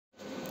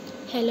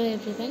Hello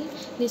everyone,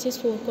 this is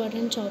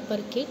 4-quadrant chopper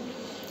kit.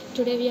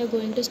 Today we are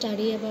going to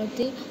study about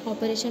the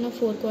operation of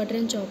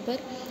 4-quadrant chopper,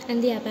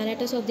 and the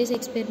apparatus of this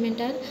experiment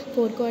are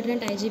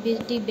 4-quadrant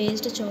IGBT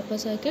based chopper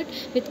circuit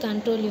with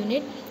control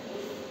unit,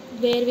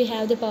 where we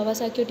have the power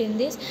circuit in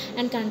this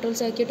and control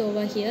circuit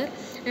over here,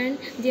 and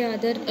the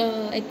other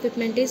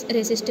equipment is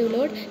resistive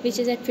load which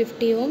is at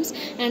 50 ohms,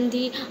 and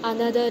the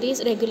another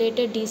is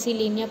regulated DC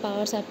linear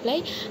power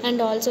supply,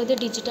 and also the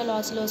digital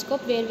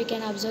oscilloscope where we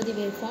can observe the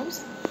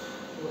waveforms.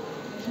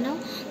 Now,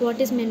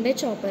 what is meant by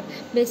chopper?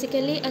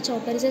 Basically, a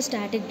chopper is a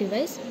static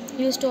device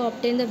used to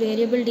obtain the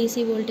variable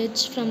DC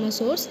voltage from a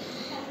source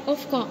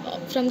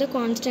from the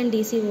constant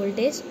DC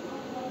voltage.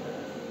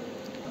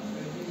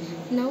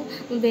 Now,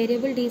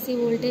 variable DC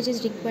voltage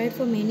is required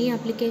for many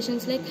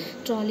applications like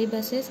trolley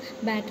buses,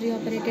 battery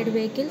operated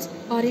vehicles,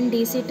 or in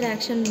DC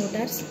traction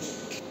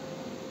motors.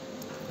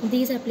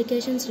 These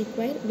applications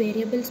require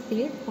variable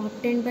speed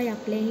obtained by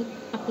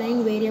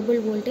applying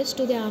variable voltage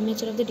to the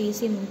armature of the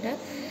DC motor.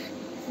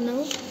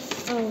 Now,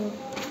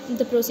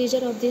 the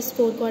procedure of this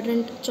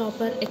 4-quadrant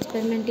chopper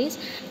experiment is: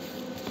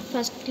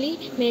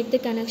 firstly, make the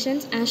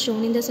connections as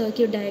shown in the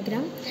circuit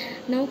diagram.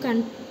 Now,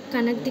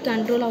 connect the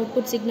control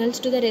output signals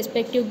to the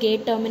respective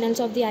gate terminals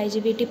of the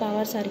IGBT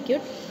power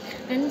circuit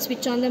and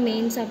switch on the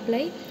main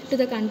supply to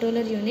the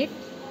controller unit.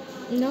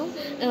 Now,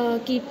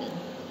 keep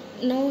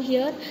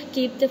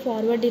the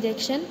forward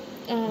direction.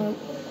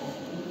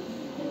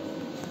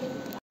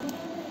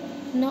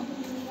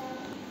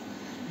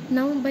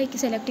 Now by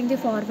selecting the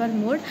forward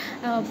mode,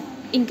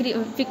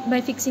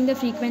 by fixing the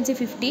frequency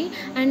 50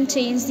 and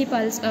change the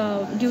pulse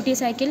duty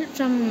cycle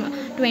from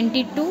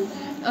 20 to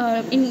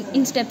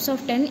in steps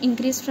of 10,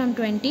 increase from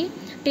 20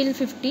 till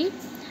 50,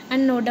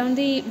 and note down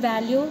the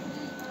value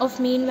of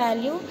mean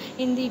value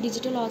in the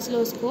digital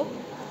oscilloscope.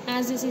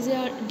 As this is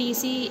a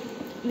DC,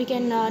 we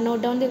can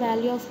note down the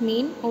value of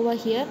mean over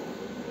here.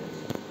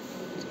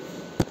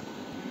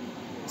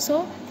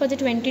 So for the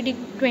 20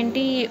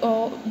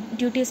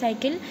 duty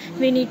cycle,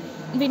 we need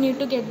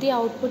to get the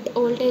output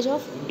voltage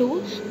of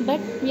 2, but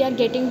we are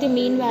getting the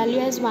mean value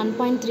as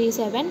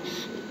 1.37.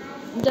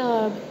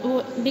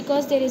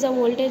 Because there is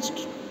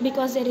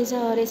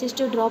a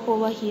resistive drop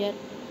over here.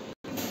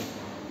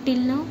 Till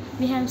now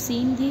we have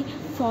seen the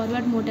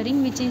forward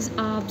motoring which is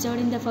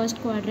observed in the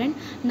first quadrant.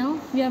 Now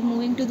we are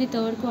moving to the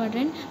third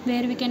quadrant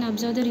where we can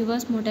observe the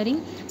reverse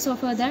motoring. So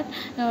for that,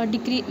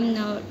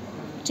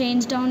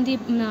 change down the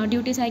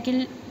duty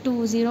cycle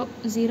to 0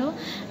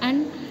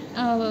 and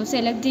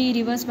select the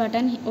reverse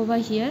button over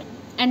here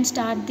and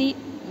start the.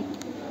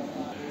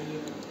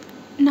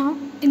 Now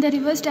in the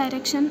reverse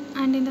direction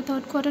and in the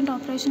third quadrant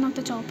operation of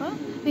the chopper,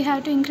 we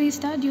have to increase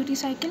the duty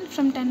cycle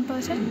from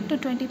 10% to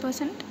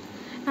 20%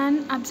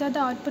 and observe the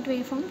output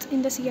waveforms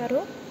in the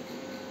CRO,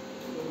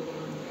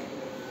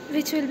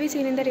 which will be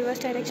seen in the reverse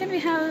direction. We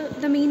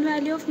have the mean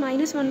value of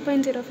minus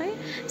 1.05.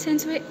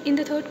 Since in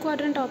the third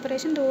quadrant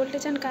operation, the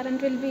voltage and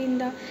current will be in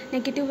the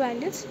negative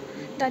values.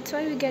 That's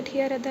why we get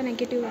here at the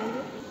negative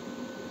value.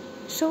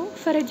 So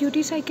for a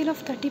duty cycle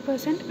of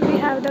 30%, we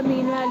have the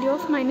mean value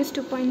of minus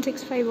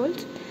 2.65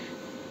 volts.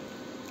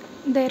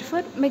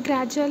 Therefore, by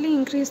gradually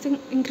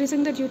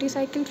increasing the duty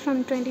cycle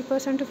from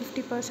 20% to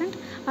 50%,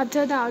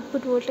 observe the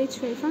output voltage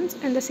waveforms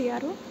in the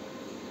CRO,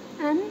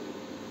 and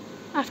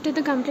after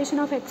the completion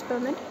of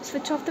experiment,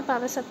 switch off the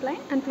power supply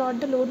and plot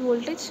the load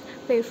voltage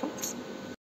waveforms.